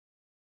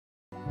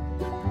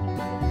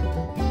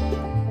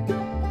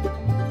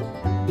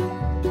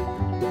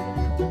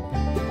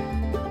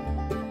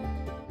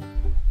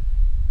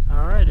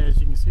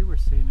we're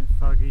staying at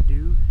Foggy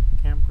Dew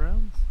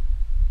Campgrounds.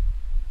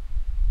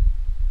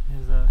 It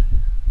is a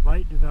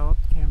light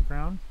developed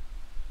campground.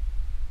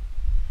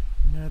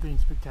 Nothing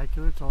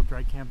spectacular, it's all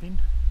dry camping.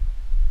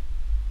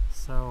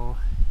 So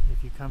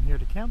if you come here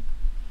to camp,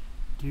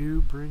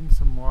 do bring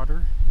some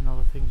water and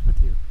other things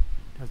with you.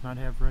 It does not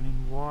have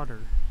running water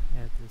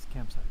at this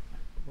campsite.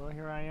 Well,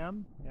 here I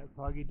am at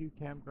Foggy Dew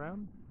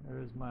Campground.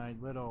 There's my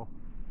little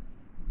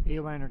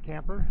A-liner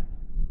camper,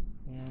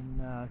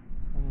 and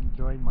I'm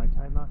enjoying my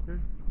time out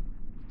here.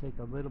 Take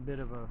a little bit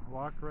of a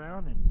walk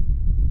around and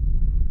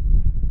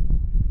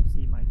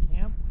see my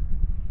camp.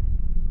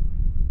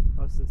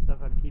 Most of the stuff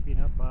I'm keeping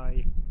up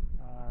by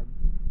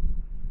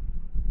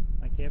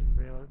my camp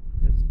trailer,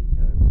 just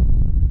because it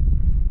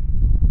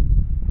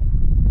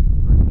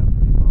works out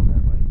pretty well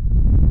that way.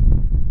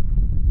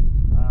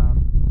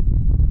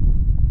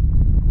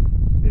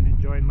 Been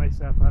enjoying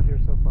myself out here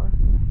so far.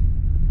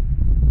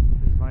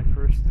 This is my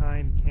first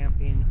time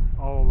camping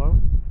all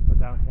alone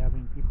without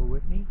having people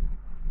with me.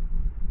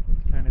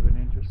 It's kind of an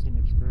interesting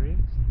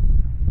experience.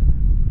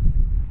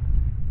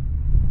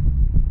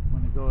 I'm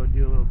going to go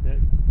do a little bit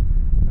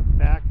of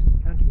back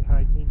country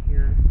hiking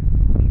here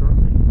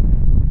shortly.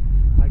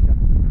 Hike up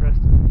the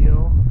crest of the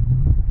hill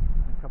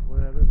and a couple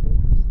of other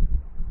things.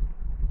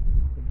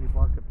 Maybe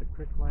walk up the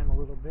creek line a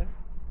little bit.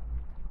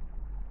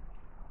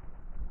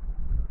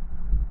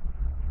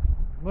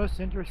 Most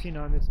interesting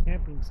on this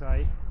camping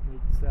site,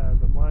 it's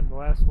the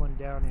last one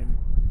down in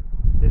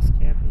this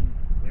camping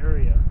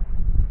area,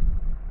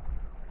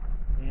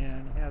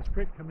 and it has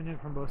creek coming in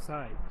from both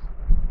sides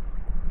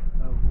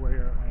of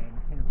where I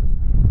am camping.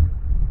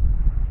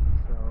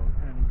 So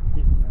kind of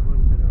getting a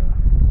little bit of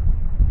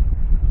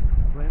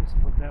a glimpse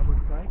of what that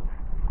looks like.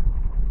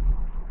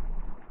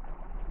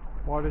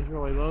 Water's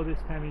really low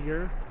this time of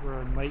year.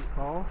 We're in late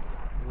fall,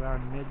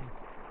 around mid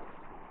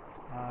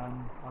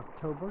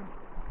October.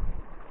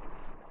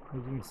 As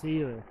you can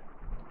see,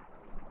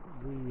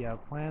 the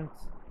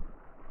plants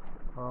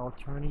are all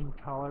turning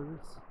colors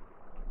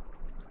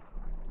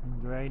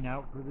and drying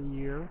out for the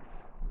year.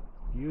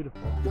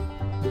 Beautiful.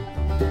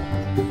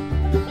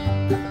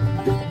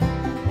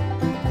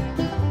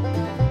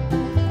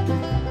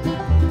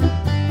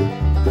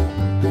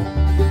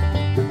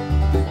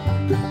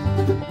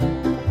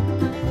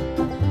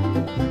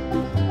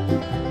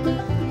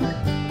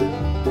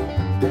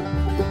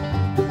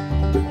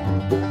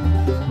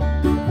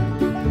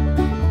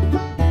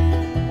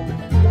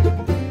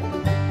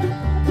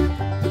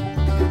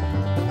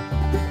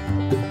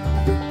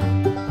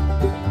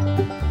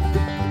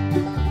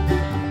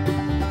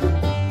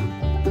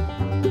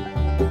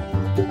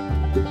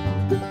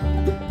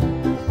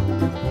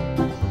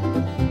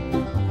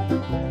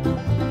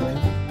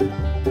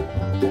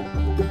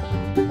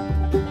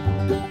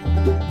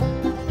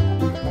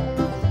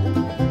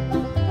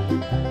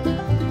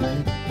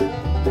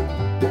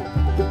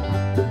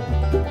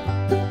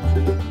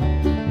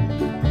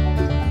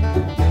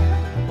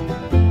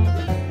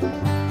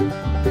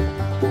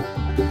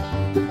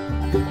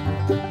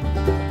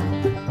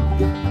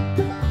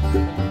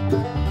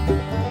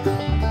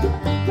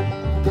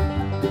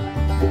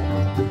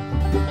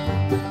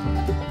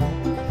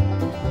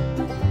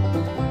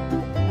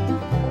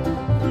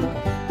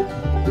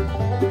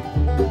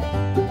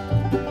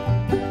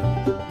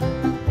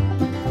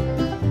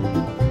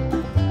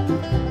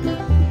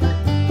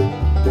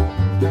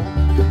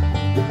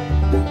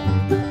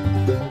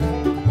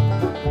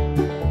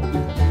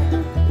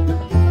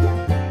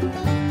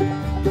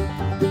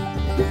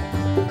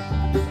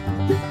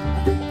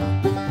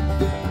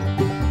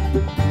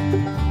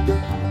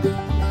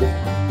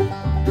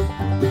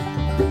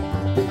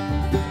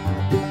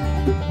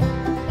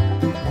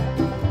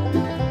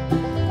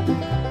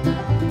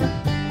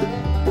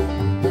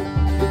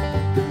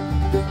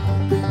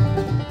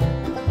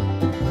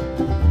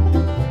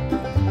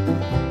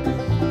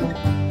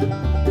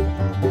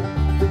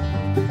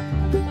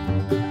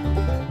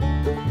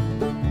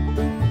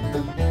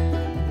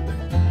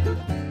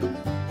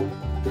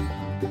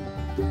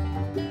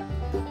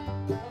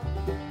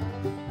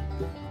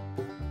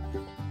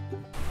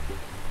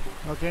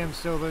 Okay, I'm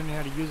still learning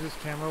how to use this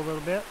camera a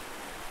little bit.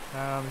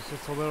 It's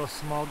just a little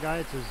small guy,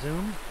 it's a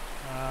zoom.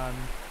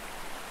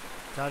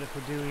 Got it for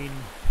doing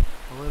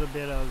a little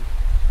bit of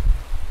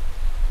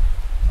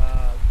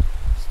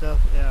stuff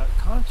at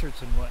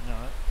concerts and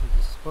whatnot, because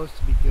it's supposed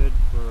to be good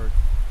for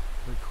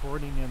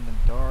recording in the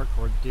dark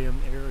or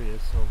dim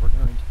areas, so we're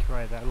going to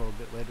try that a little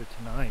bit later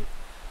tonight.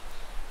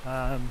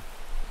 I'm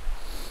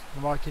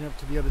walking up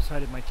to the other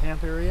side of my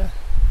camp area,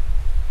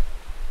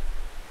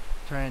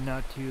 trying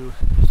not to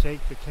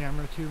shake the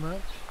camera too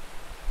much.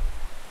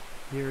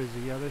 Here is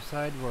the other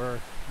side where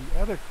the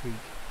other creek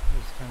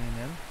is coming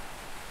in.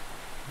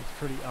 It's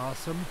pretty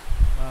awesome.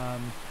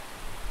 I'm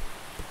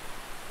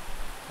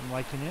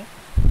liking it.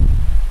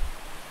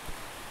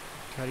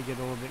 Try to get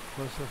a little bit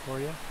closer for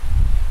you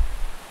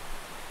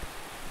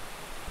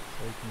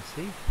so you can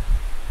see.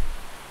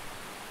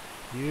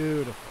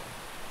 Beautiful.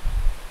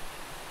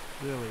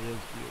 Really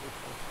is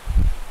beautiful.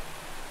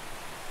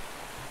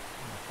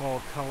 The fall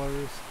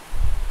colors.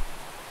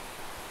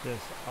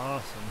 Just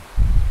awesome.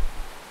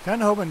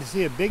 Kind of hoping to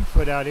see a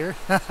Bigfoot out here.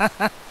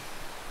 I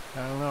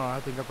don't know. I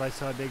think if I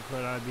saw a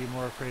Bigfoot, I'd be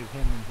more afraid of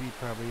him than he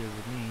probably is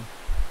of me.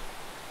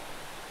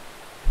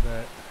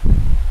 But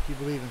if you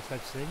believe in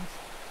such things,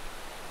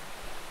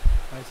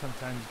 I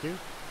sometimes do.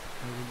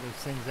 Maybe there's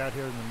things out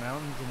here in the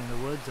mountains and in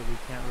the woods that we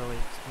can't really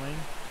explain.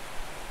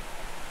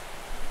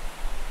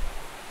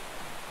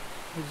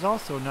 Which is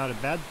also not a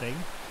bad thing.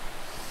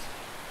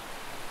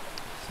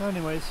 So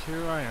anyways,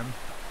 here I am.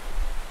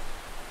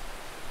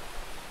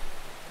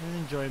 And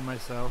enjoying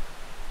myself.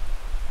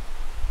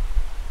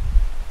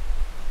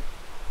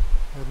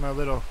 There's my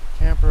little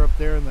camper up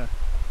there in the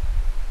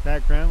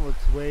background.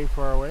 Looks way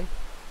far away.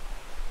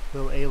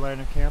 Little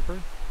A-liner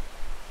camper.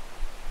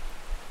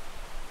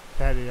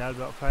 Had it out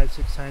about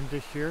 5-6 times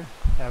this year.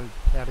 I've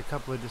had a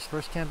couple of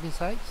dispersed camping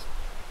sites.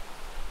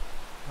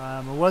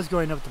 I was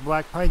going up to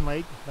Black Pine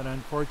Lake, but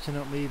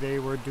unfortunately they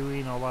were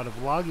doing a lot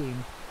of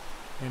logging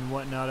and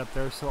whatnot up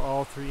there, so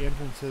all 3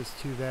 entrances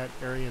to that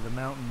area of the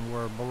mountain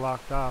were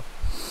blocked off.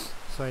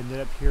 So I ended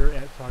up here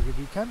at Foggy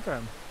Dew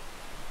Campground.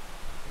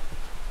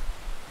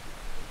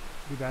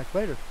 Be back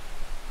later.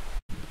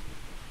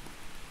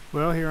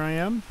 Well, here I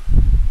am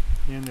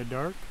in the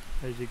dark,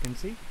 as you can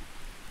see.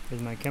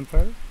 There's my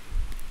campfire.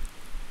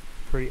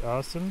 Pretty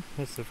awesome.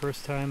 It's the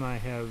first time I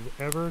have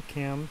ever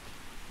camped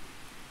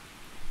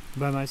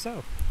by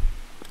myself.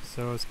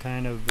 So it's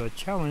kind of a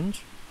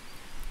challenge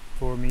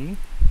for me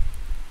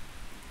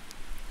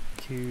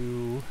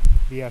to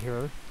be out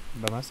here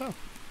by myself.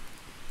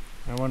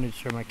 I wanted to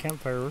share my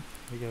campfire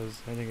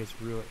because I think it's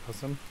really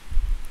awesome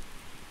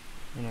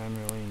and I'm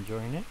really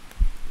enjoying it.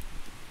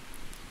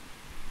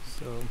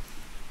 So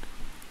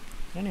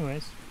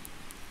anyways,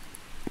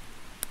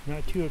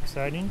 not too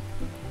exciting,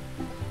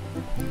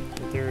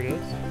 but there it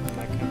is,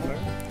 my campfire.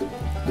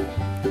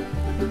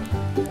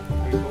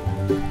 Pretty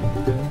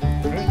cool.